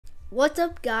What's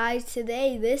up, guys?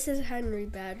 Today, this is Henry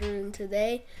Badger, and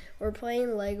today we're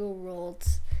playing Lego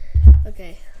Worlds.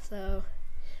 Okay, so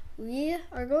we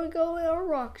are going to go in our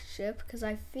rocket ship because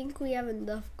I think we have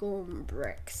enough golden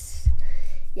bricks.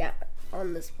 Yeah,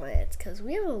 on this planet because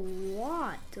we have a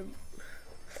lot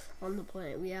on the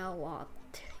planet. We have a lot.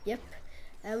 Yep,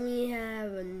 and we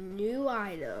have a new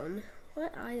item.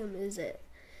 What item is it?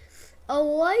 A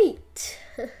light.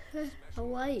 A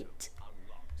light.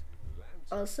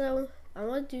 Also, I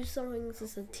want to do something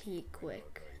just a tea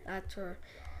quick. That's where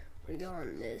we go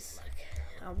on this.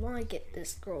 Okay. I want to get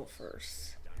this girl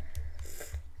first.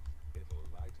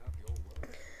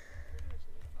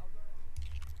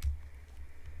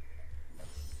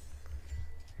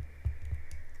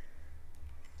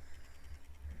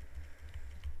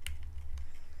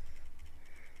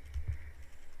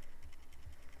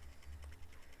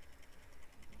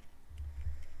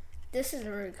 This is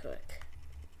very quick.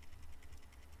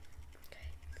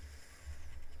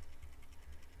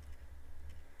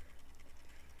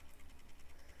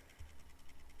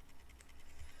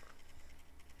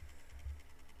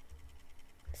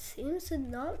 Seems to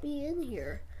not be in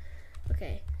here.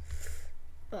 Okay,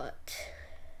 but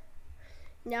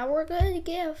now we're going to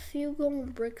get a few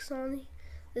golden bricks on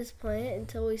this planet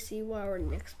until we see what our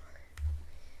next planet.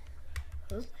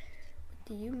 What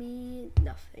do you mean?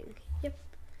 Nothing. Yep.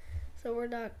 So we're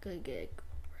not going to get a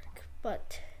golden brick.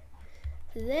 But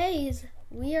today's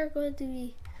we are going to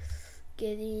be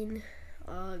getting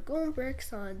golden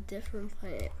bricks on a different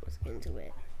planet. Let's get into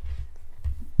it.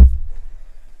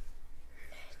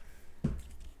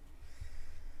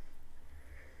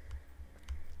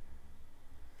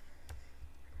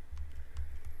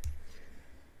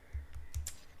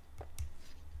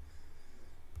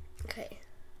 Okay.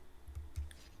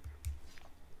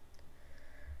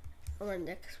 Our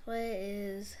next play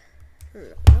is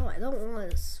no, I don't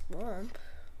want a swamp.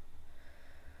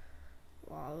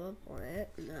 Lava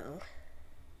planet, no.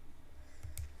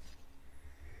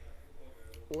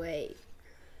 Wait.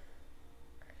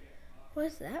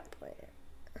 What's that planet?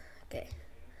 Okay.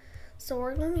 So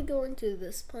we're going to be going to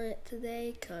this planet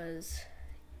today because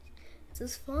it's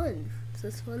just fun. It's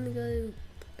just fun to go to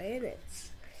planets.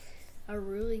 Are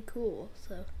really cool.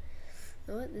 So,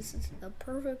 you know what? This is the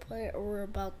perfect planet we're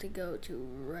about to go to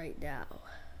right now.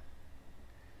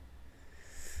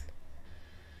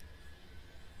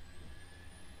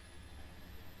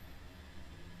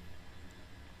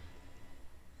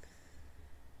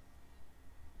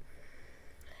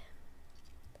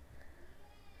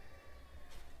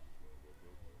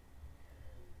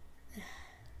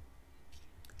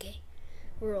 Okay,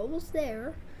 we're almost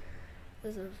there.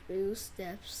 There's a few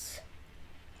steps.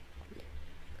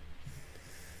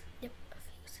 Yep, a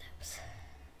few steps.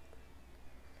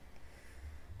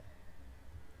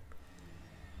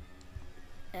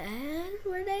 And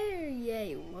we're there.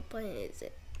 Yay, what planet is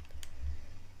it?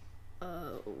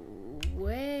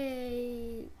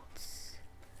 Wait.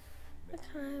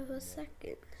 Kind of a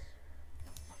second.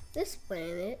 This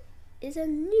planet is a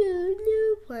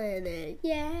new planet.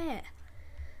 Yeah.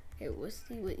 Okay, we'll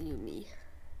see what you mean.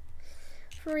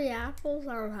 3 apples?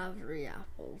 I don't have 3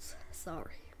 apples.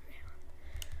 Sorry.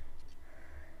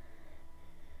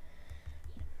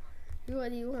 What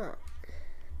do you want?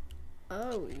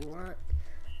 Oh, you want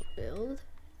build?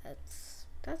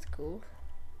 That's cool.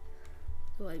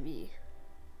 What do I mean?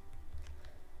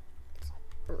 It's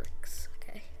bricks,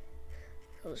 okay.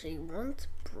 So she wants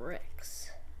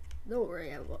bricks. Don't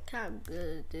worry, I'm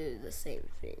gonna do the same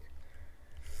thing.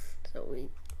 So we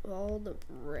follow the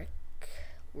brick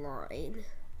line.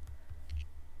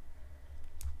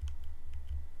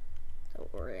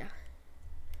 Don't worry,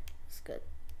 it's good.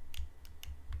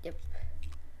 Yep.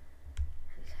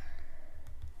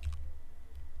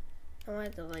 I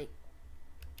have to like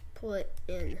pull it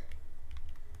in.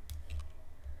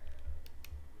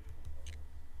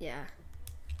 Yeah.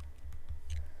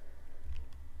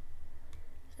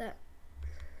 Is that?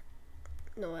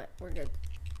 You know what? We're gonna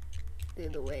do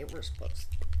the way we're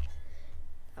supposed to.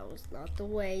 That was not the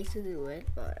way to do it,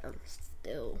 but I'm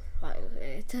still fine with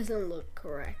it. It doesn't look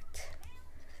correct.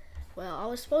 Well, I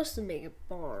was supposed to make a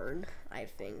barn, I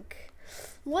think.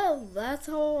 Well, that's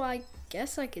how I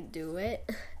guess I could do it.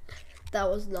 That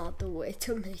was not the way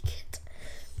to make it.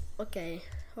 Okay,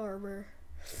 farmer.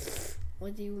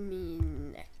 What do you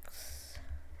mean next?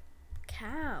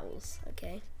 Cows,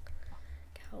 okay.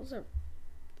 Cows are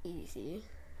easy.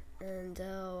 And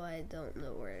I don't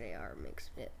know where they are, makes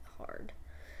it hard.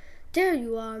 There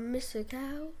you are, Mr.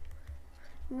 Cow.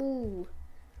 Moo.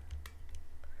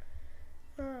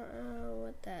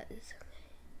 What that is.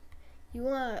 You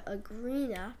want a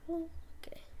green apple?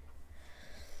 Okay.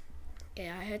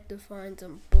 Yeah, I had to find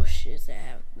some bushes that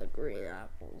have the green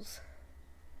apples.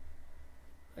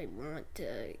 I want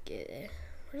to get it.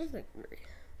 Where's the green?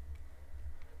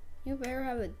 You better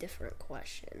have a different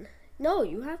question. No,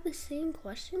 you have the same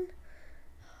question?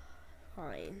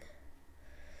 Fine.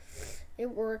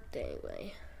 It worked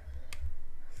anyway.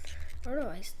 Oh no,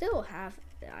 I still have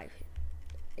it.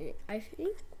 I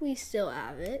think we still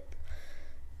have it.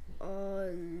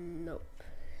 Nope.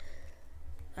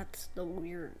 That's the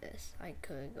weirdest. I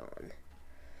could have gone.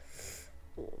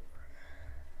 Ooh.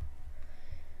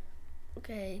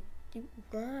 Okay, you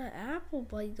want an apple,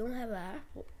 but you don't have an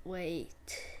apple.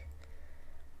 Wait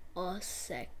a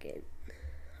second.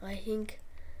 I think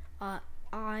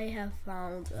I have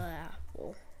found an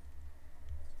apple.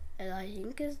 And I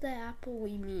think it's the apple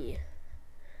we need.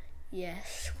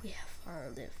 Yes, we have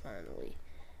found it finally.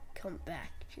 Come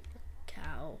back,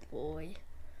 cowboy.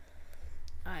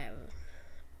 I have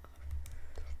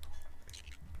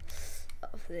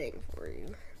a thing for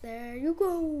you. There you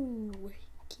go.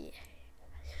 Yeah.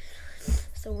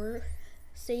 So we're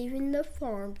saving the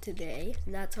farm today,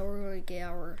 and that's how we're going to get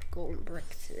our golden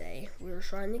brick today. We were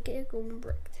trying to get a golden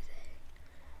brick today,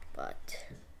 but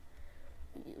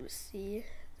you see,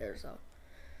 there's a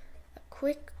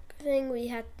quick thing we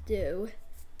had to do to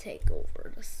take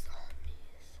over the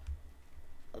zombies.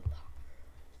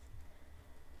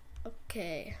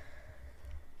 Okay.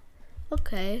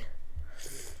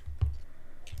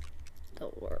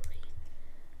 Don't worry.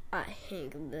 I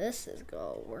think this is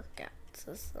gonna work out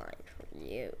just fine for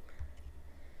you.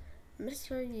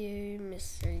 Mr.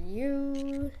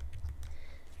 You.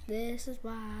 This is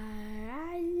why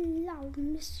I love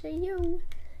Mr. You.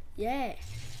 Yeah.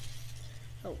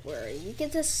 Don't worry, you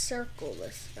get to circle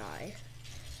this guy.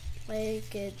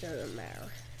 Like it doesn't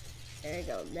matter. There you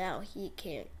go, now he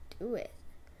can't do it.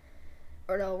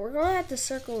 Or no, we're gonna have to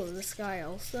circle this guy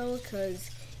also, because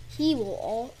he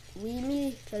will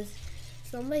because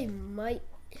somebody might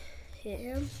hit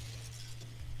him.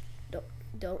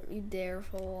 Don't you dare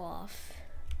fall off.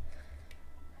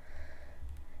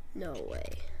 No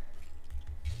way.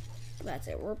 That's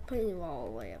it, we're putting you all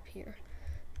the way up here.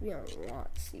 We don't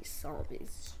want to see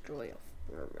zombies destroy a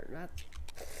farmer.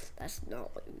 That's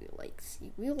not what we like to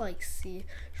see. We like to see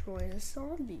destroy a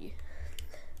zombie.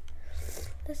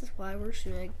 This is why we're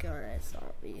shooting a gun at a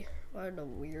zombie. What the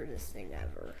weirdest thing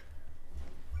ever.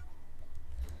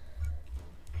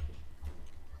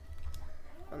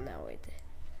 Oh no, wait.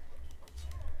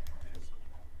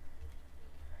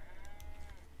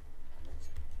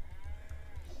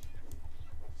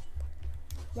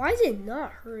 Why is it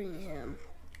not hurting him?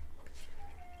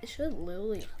 It should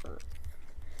literally hurt him.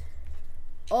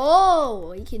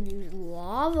 Oh, he can use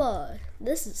lava.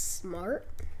 This is smart.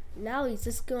 Now he's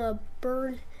just gonna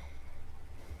burn.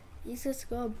 He's just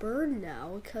gonna burn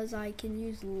now because I can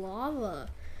use lava.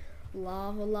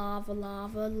 Lava, lava,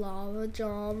 lava, lava,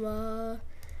 java,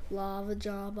 lava,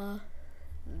 java.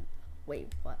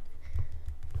 Wait, what?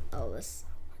 Oh, this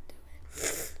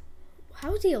is how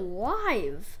I do it. How is he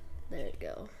alive? There you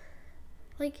go.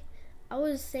 Like, I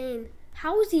was saying,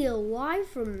 how is he alive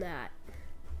from that?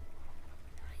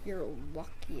 You're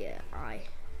lucky I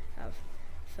have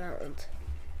found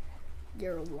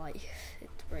your life.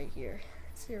 It's right here.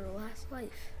 It's your last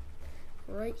life.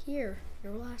 Right here.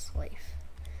 Your last life.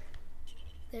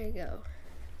 There you go.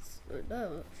 So,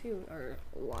 no, a few are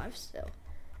alive still.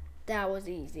 That was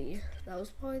easy. That was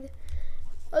probably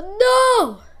the...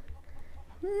 no!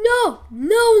 No!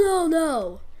 No, no,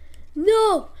 no!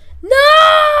 No!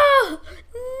 No!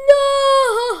 No!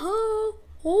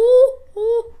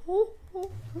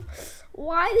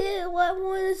 Why did it let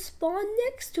one spawn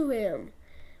next to him?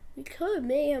 We could have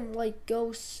made him like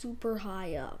go super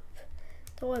high up.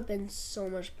 That would have been so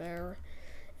much better.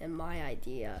 And my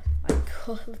idea, I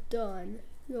could have done.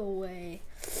 No way.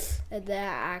 And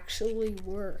that actually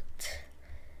worked.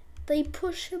 They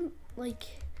push him like,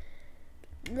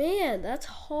 man, that's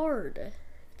hard.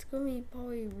 It's gonna be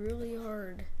probably really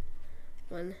hard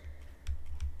when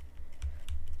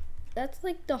that's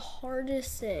like the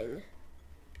hardest thing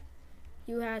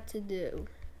you had to do.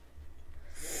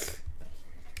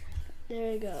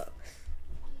 There you go.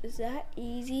 Is that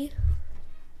easy?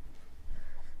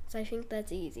 So I think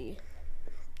that's easy.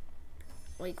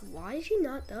 Like, why is she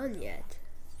not done yet?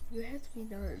 You have to be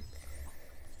done.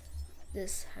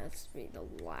 This has to be the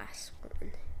last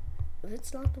one. If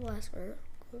it's not the last one,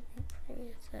 I'll be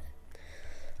pretty upset.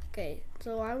 Okay,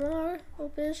 so I want to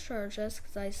open his treasure chest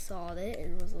because I saw it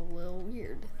and it was a little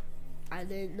weird. I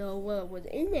didn't know what was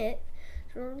in it,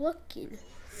 so we're looking.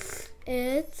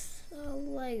 It's a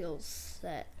Lego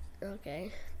set.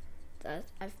 Okay,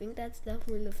 I think that's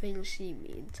definitely the thing she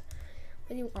means.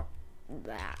 do you want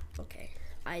that? Okay,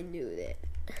 I knew that.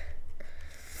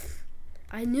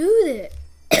 I knew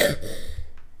that.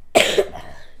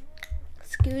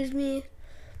 Excuse me.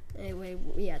 Anyway,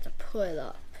 we had to put it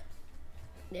up.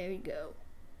 There we go.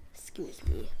 Excuse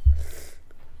me.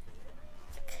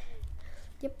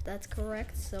 Yep, that's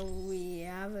correct. So we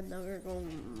have another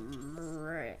golden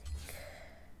brick.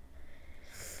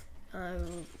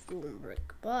 Golden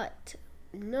brick. But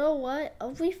you know what?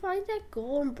 If we find that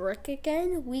golden brick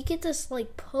again, we get to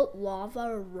like put lava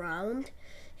around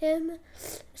him,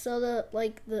 so that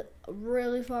like the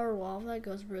really far lava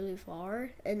goes really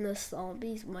far, and the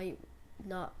zombies might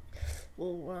not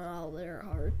will run out of their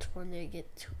hearts when they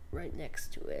get right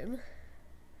next to him.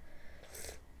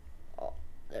 Oh,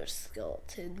 there's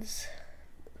skeletons.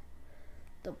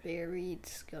 The buried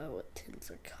skeletons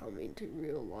are coming to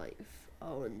real life.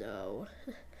 Oh no.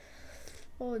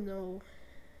 Oh no.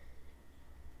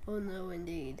 Oh no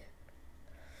indeed.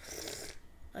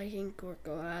 I think we're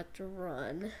gonna have to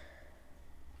run.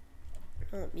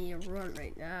 I don't mean to run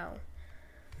right now.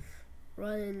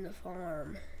 Run in the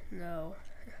farm. No.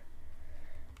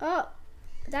 Oh,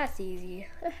 that's easy.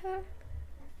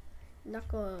 Not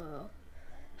gonna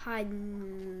hide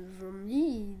from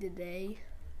me today.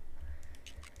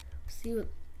 See what?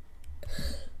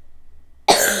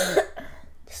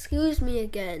 Excuse me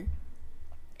again.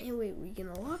 Anyway, we can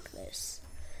unlock this.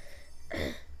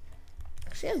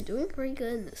 Actually, I'm doing pretty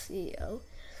good in the CEO.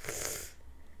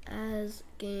 As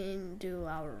game do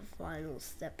our final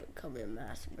step becoming a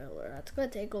master builder. That's gonna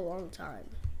take a long time.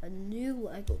 A new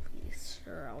Lego piece.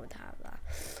 Sure, I would have that.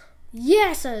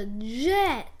 Yes, a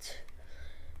jet!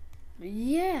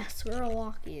 Yes, we're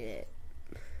unlocking it.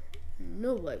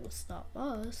 Nobody will stop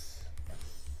us.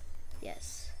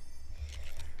 Yes.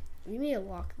 We may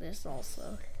unlock this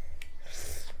also.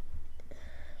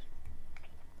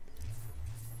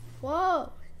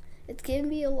 Whoa! It's giving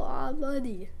me a lot of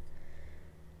money.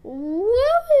 Woo!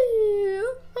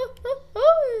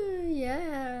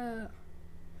 Yeah.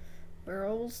 We're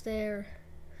almost there.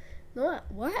 You know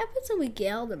what? What happens if we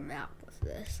get out of the map with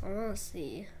this? I want to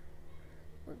see.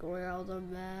 We're going out of the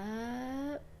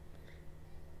map.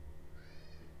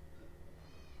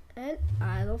 And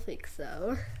I don't think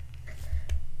so.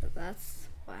 But that's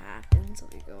what happens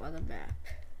when we go on the map.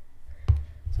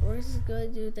 So we're just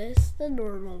going to do this the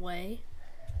normal way.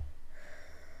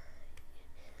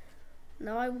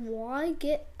 Now I want to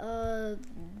get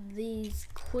these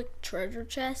quick treasure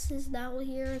chests down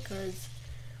here because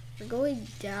we're going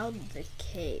down the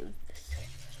caves.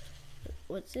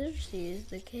 What's interesting is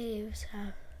the caves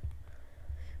have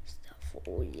stuff.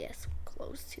 Oh yes, we're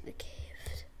close to the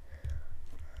caves.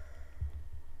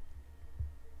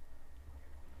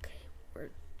 Okay,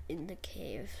 we're in the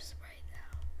caves right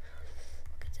now.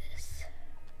 Look at this.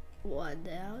 One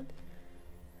down.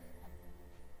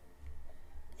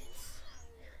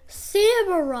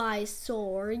 Samurai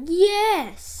sword,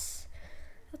 yes!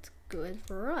 That's good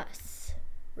for us.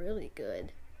 Really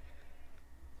good.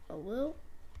 A little,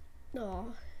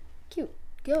 no, cute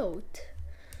goat.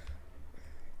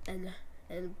 And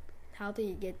how do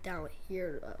you get down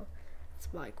here though?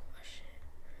 That's my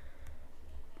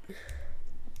question.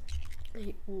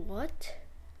 Wait, what?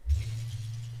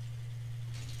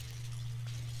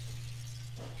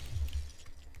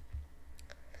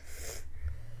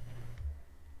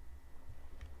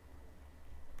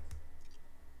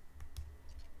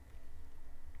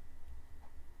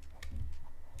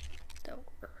 Don't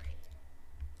worry.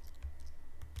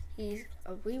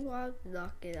 We want to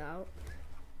knock it out.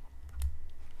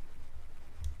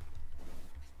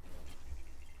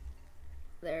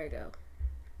 There we go.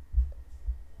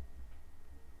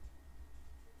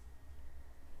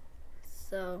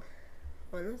 So,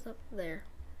 one is up there,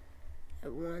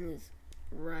 and one is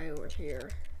right over here.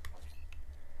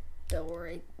 Don't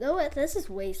worry. No, this is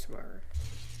way smarter.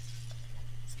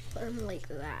 Put them like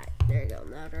that. There you go.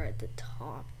 Now they're at the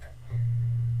top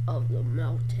of the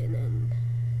mountain, and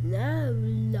now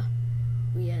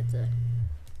we had to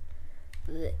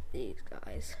lit these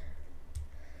guys.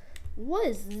 What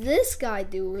is this guy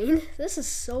doing? This is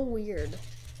so weird.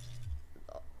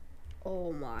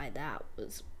 Oh my, that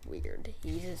was weird.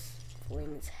 He just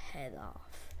flings his head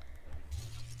off.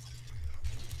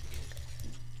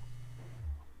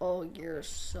 Oh, you're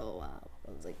so out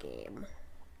of the game.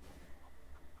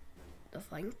 The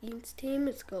Vikings team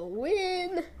is gonna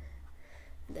win.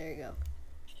 There you go.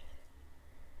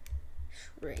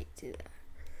 Straight to that.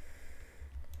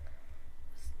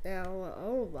 Now,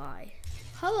 oh my.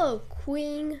 Hello,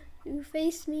 Queen. You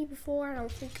faced me before. I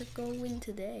don't think you're gonna win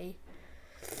today.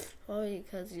 Well,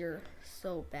 because you're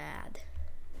so bad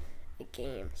at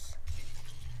games.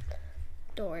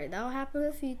 Don't worry, that'll happen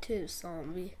with you too,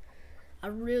 zombie. I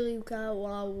really kinda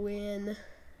wanna win.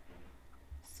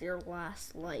 It's your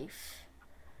last life.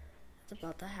 It's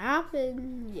about to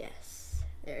happen. Yes.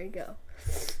 There you go.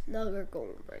 Another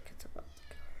golden brick. It's about to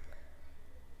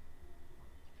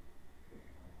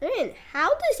go. Man, how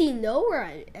does he know where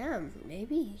I am?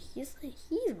 Maybe he's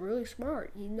really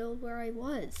smart. He knows where I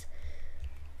was.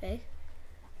 Okay.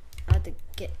 I have to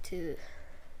get to.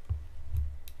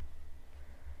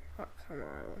 Oh, come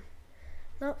on.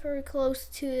 Not very close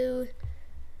to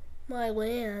my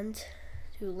land.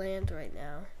 To land right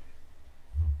now.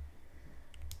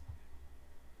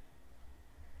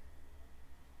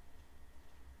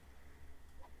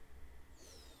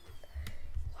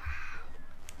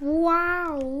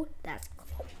 Wow, that's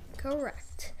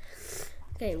correct.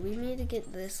 Okay, we need to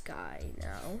get this guy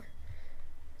now.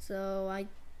 So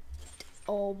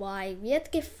oh my, we have to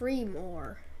get 3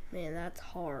 more. Man, that's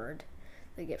hard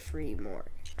to get 3 more.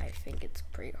 I think it's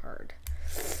pretty hard.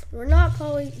 We're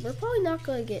probably not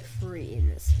gonna get 3 in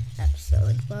this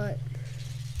episode, but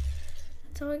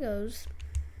that's how it goes.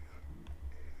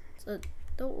 So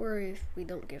don't worry if we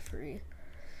don't get 3.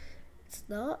 It's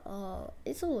not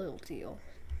it's a little deal.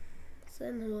 So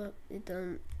it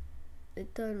doesn't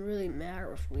really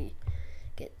matter if we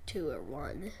get 2 or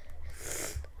 1.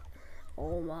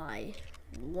 Oh my,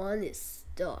 1 is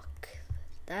stuck.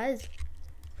 I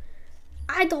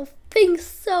don't think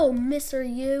so, Mr.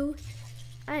 You.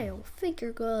 I don't think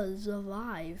you're gonna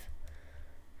survive.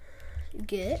 You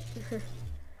get it?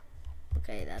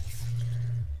 Okay, that's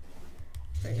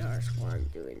pretty harsh what I'm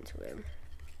doing to him.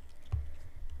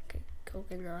 Okay,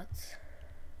 coconuts.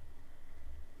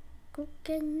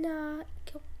 Coconut.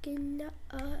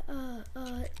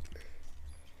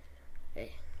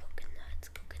 Okay, coconuts,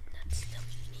 don't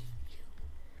meet you.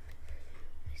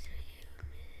 Mr. You,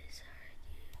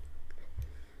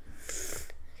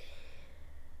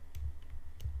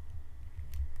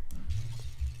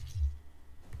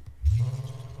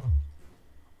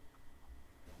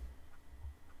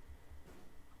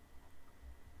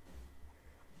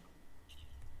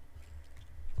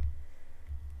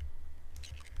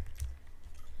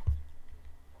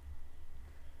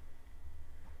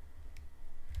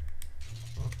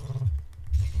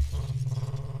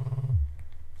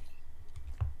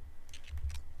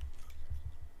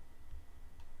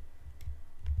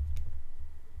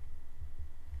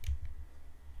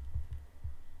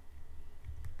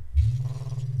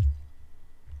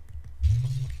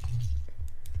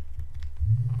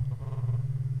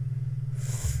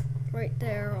 right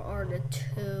there are the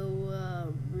 2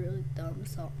 really dumb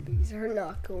zombies. They're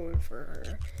not going for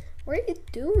her. What are you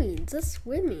doing? Just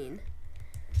swimming.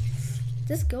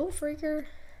 Just go for your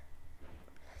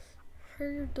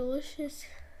delicious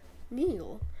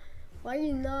meal. Why are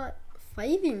you not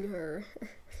fighting her?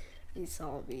 These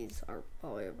zombies are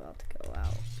probably about to go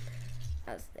out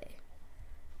as they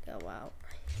go out.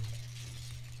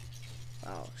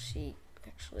 Wow, she's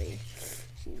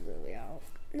really out.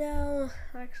 No,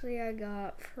 actually I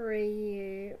got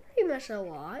pretty much a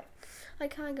lot. I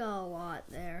kinda got a lot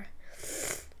there.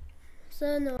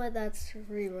 So no, that's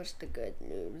pretty much the good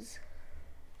news.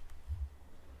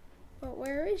 But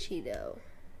where is she though?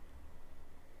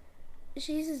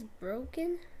 She's just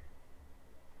broken?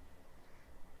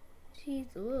 She's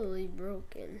literally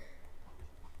broken.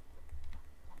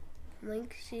 I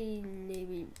think she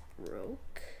maybe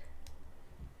broke.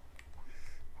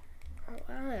 I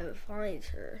don't find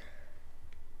her.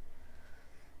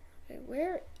 Okay,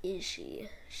 where is she?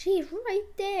 She's right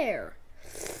there.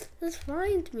 Just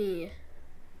find me.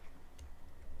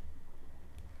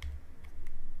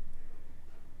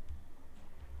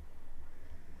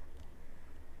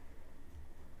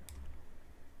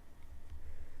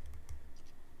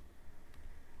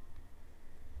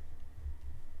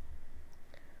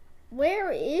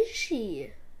 Where is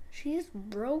she? She's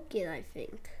broken, I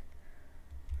think.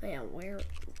 Man,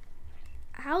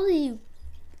 how do you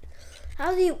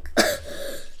how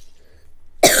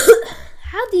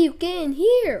do you get in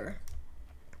here?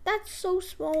 That's so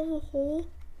small of a hole.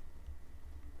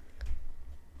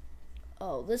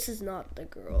 Oh, this is not the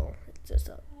girl. It's just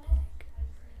a pig.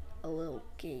 A little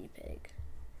guinea pig.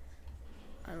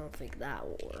 I don't think that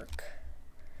will work.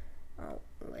 I don't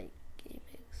like guinea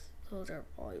pigs. Those are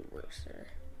probably worse.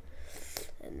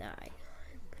 And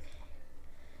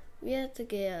we have to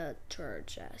get a treasure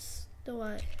chest. Do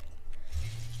I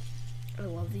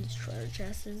love these treasure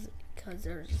chests because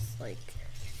they're just like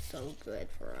so good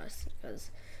for us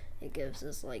because it gives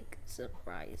us like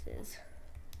surprises.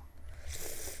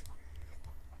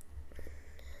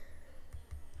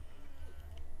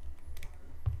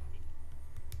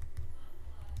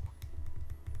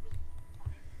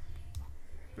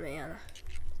 man.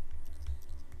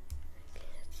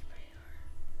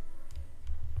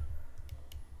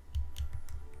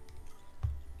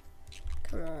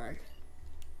 Come on.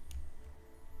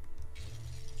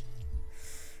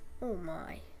 Oh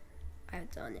my.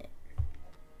 I've done it.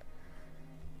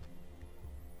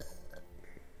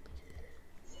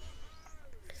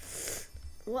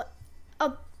 What?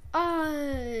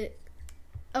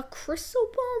 A crystal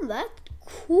bomb? That's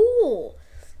cool.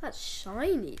 That's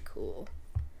shiny cool.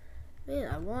 Man,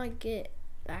 I want to get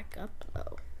back up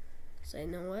though. So you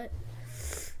know what?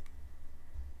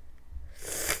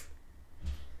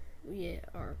 We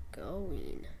are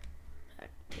going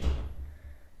back to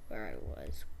where I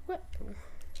was. What?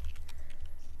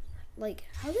 Like,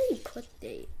 how do you put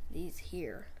these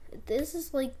here? This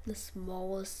is like the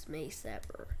smallest mace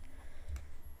ever.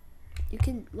 You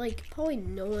can, like, probably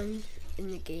no one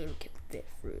in the game can fit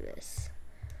through this.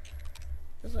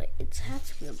 It's like, it has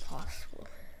to be impossible.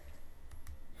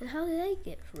 And how did I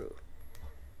get through?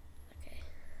 Okay.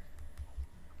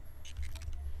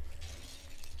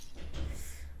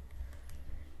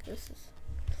 This is,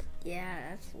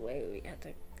 yeah, that's the way we have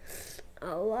to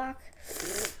unlock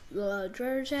the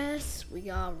treasure chest. We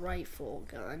got a rifle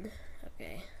gun.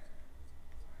 Okay.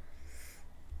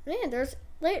 Man, there's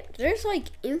like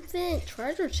infinite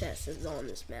treasure chests on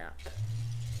this map.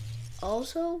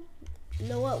 Also, you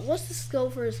know what? What's the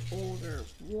Scover's ogre?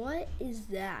 What is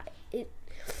that?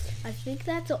 I think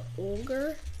that's an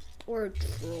ogre or a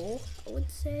troll, I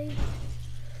would say.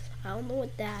 I don't know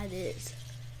what that is.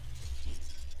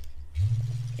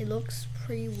 It looks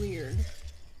pretty weird.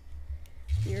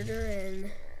 Weirder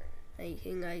than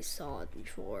anything I saw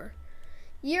before.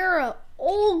 You're an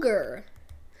ogre!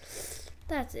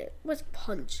 That's it. Let's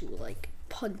punch you like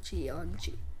punchy on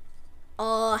you.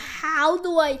 How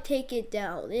do I take it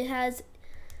down? It has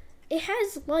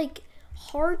like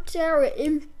hearts that are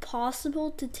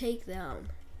impossible to take down.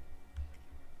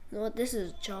 You know what? This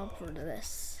is a job for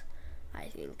this, I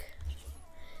think.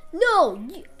 No,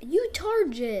 you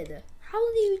targeted.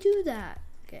 How do you do that?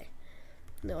 Okay.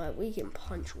 You know what? We can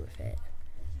punch with it.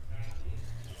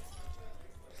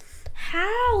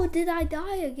 How did I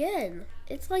die again?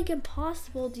 It's like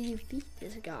impossible to defeat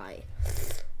this guy.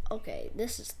 Okay,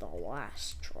 this is the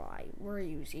last try. We're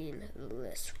using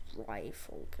this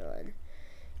rifle gun.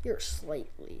 You're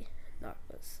slightly not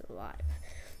gonna survive.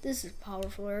 This is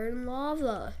powerfuler than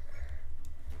lava.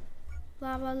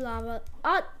 Lava, lava.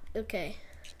 Ah, okay.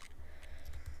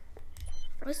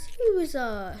 Let's use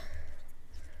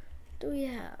do we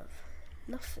have?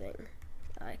 Nothing.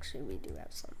 Actually, we do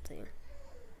have something.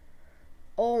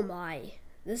 Oh my,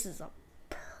 this is a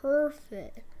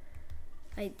perfect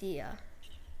idea.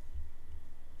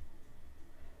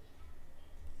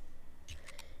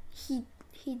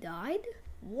 He died?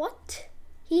 What?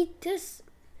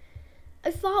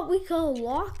 I thought we could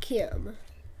lock him.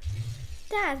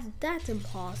 That's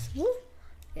impossible.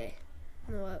 Okay,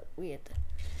 you know what? We have to.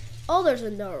 Oh, there's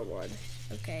another one.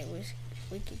 Okay,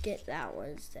 we could get that one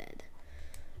instead.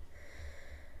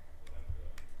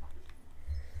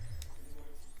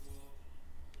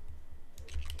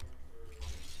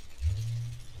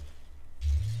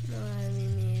 No, I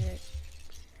mean neither.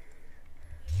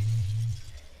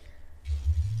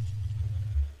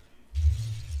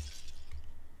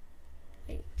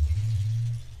 Wait.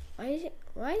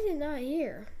 Why is it not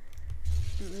here?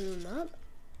 Move up.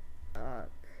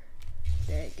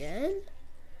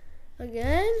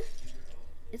 Again?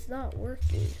 It's not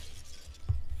working.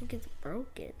 I think it's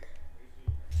broken.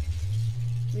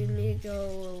 We need to go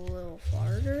a little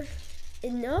farther.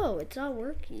 And no, it's not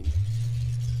working.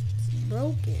 It's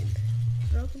broken.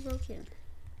 Broken.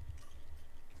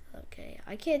 Okay,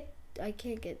 I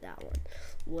can't get that one.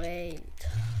 Wait.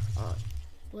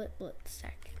 What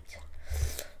second?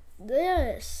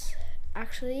 This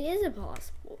actually is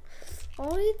impossible.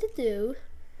 All we have to do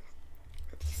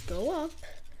is go up.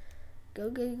 Go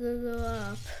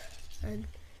up. And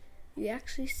you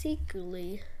actually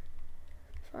secretly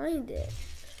find it.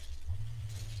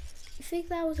 You think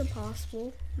that was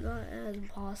impossible? Not as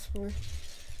impossible.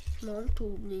 Mom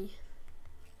told me.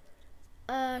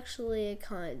 Actually, it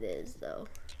kind of is, though.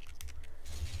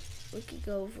 We could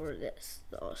go for this,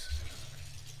 though.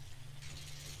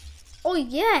 Oh,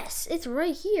 yes! It's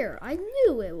right here. I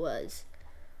knew it was.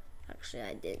 Actually,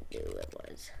 I didn't know it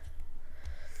was.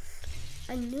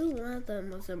 I knew one of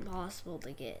them was impossible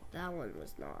to get. That one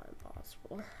was not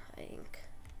impossible, I think.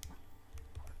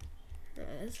 Yeah,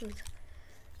 this is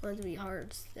going to be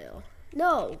hard still.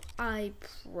 No! I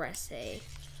press A.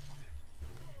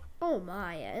 Oh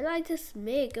my, and I just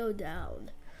made it go down.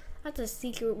 That's a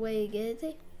secret way to get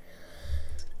it.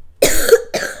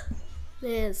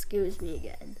 Man, excuse me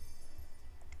again.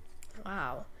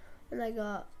 Wow. And I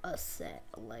got a set,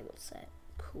 a Lego set.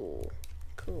 Cool.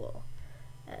 Cool.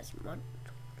 As much.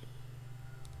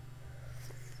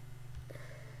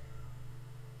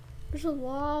 There's a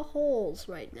lot of holes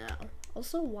right now.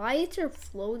 Also, why is there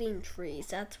floating trees?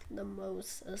 That's the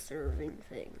most disturbing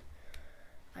thing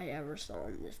I ever saw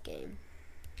in this game.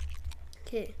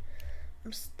 Okay.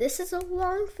 This is a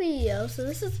long video, so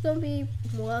this is going to be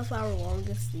one of our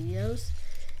longest videos.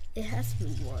 It has to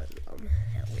be one of them,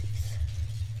 at least.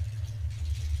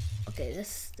 Okay,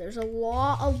 there's a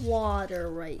lot of water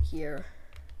right here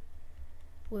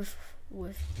with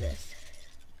this.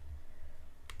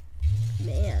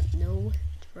 Man, no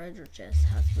treasure chest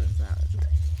has been found.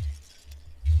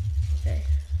 Okay.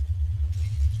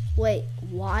 Wait,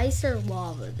 why is there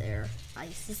lava there? I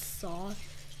just saw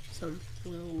some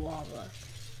little lava.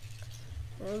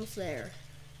 We're almost there.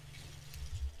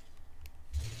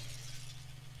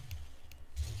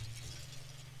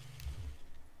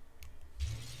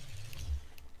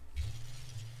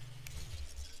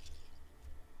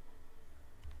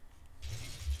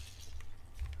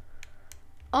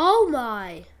 Oh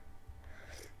my!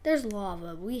 There's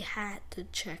lava. We had to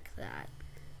check that.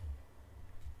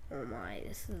 Oh my,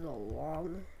 this is a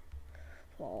long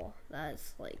fall.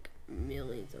 That's like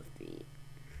millions of feet.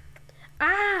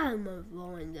 Ah, I'm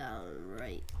falling down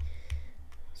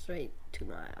straight to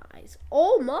my eyes.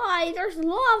 Oh my, there's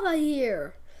lava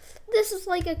here. This is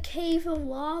like a cave of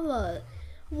lava.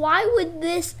 Why would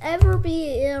this ever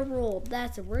be an emerald?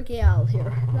 We're getting out of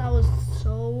here. That was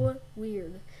so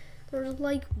weird. There's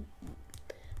like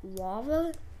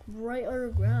lava right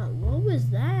underground. What was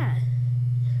that?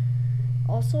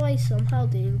 Also, I somehow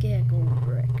didn't get a gold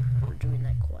brick for doing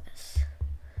that quest.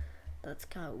 That's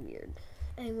kind of weird.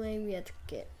 Anyway, we had to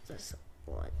get this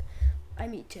one.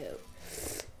 Me too.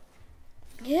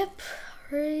 Yep,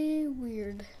 pretty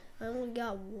weird. I only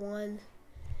got one.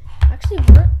 Actually,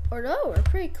 we're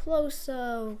pretty close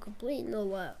to completing the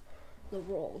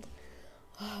world.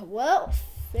 Well,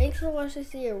 thanks for watching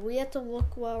this video. We have to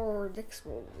look what our next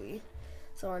world will be.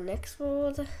 So our next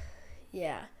world,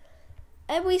 yeah.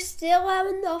 And we still have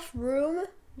enough room.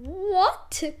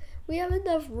 What? We have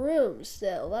enough room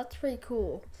still. That's pretty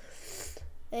cool.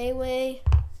 Anyway,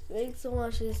 thanks for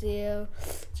watching this video.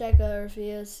 Check out our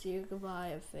videos. See you. Goodbye.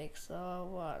 And thanks for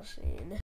watching.